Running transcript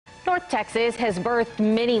North Texas has birthed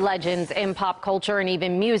many legends in pop culture and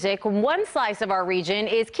even music. One slice of our region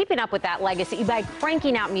is keeping up with that legacy by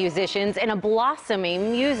cranking out musicians in a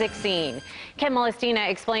blossoming music scene. Ken Molestina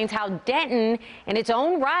explains how Denton, in its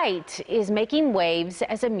own right, is making waves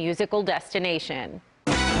as a musical destination.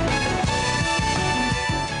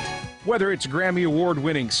 Whether it's Grammy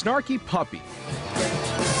Award-winning Snarky Puppy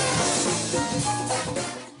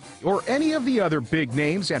or any of the other big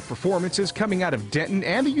names and performances coming out of Denton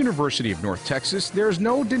and the University of North Texas, there's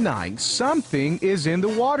no denying something is in the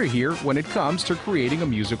water here when it comes to creating a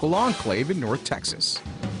musical enclave in North Texas.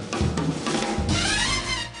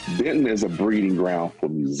 Denton is a breeding ground for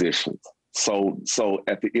musicians. So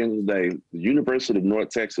at the end of the day, the University of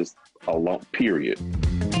North Texas, alone, period.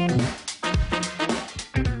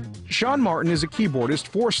 Sean Martin is a keyboardist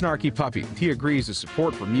for Snarky Puppy. He agrees the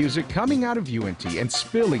support for music coming out of UNT and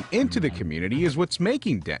spilling into the community is what's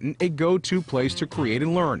making Denton a go-to place to create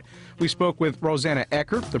and learn. We spoke with Rosanna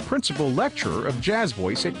Eckert, the principal lecturer of jazz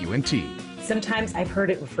voice at UNT. Sometimes I've heard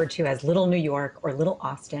it referred to as Little New York or Little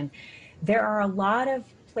Austin. There are a lot of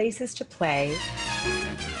places to play.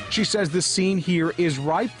 She says the scene here is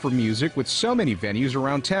ripe for music with so many venues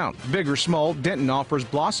around town. Big or small, Denton offers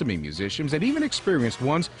blossoming musicians and even experienced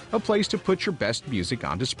ones a place to put your best music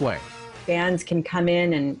on display. Bands can come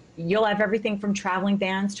in and you'll have everything from traveling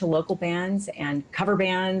bands to local bands and cover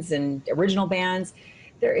bands and original bands.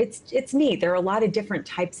 It's neat. There are a lot of different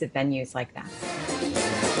types of venues like that.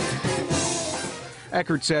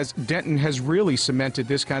 Eckert says Denton has really cemented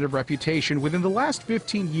this kind of reputation within the last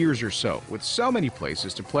 15 years or so, with so many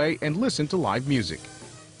places to play and listen to live music.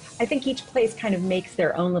 I think each place kind of makes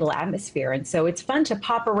their own little atmosphere, and so it's fun to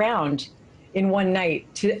pop around in one night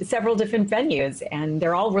to several different venues, and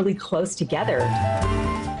they're all really close together.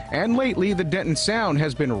 And lately, the Denton sound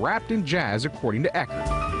has been wrapped in jazz, according to Eckert.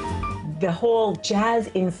 The whole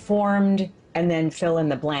jazz-informed, and then fill in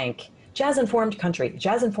the blank, jazz-informed country,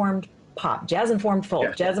 jazz-informed pop, jazz-informed folk,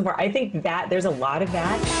 yeah. Jazz-informed. I think that there's a lot of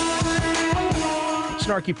that.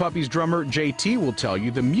 Snarky Puppy's drummer JT will tell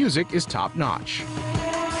you the music is top-notch.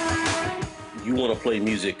 You want to play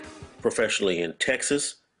music professionally in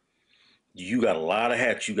Texas, you got a lot of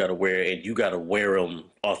hats you got to wear, and you got to wear them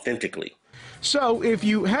authentically. So if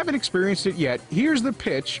you haven't experienced it yet, here's the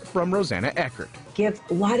pitch from Rosanna Eckert. Give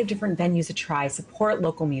a lot of different venues a try, support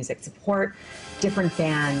local music, support different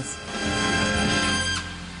bands.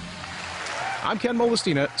 I'm Ken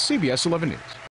Molestina, CBS 11 News.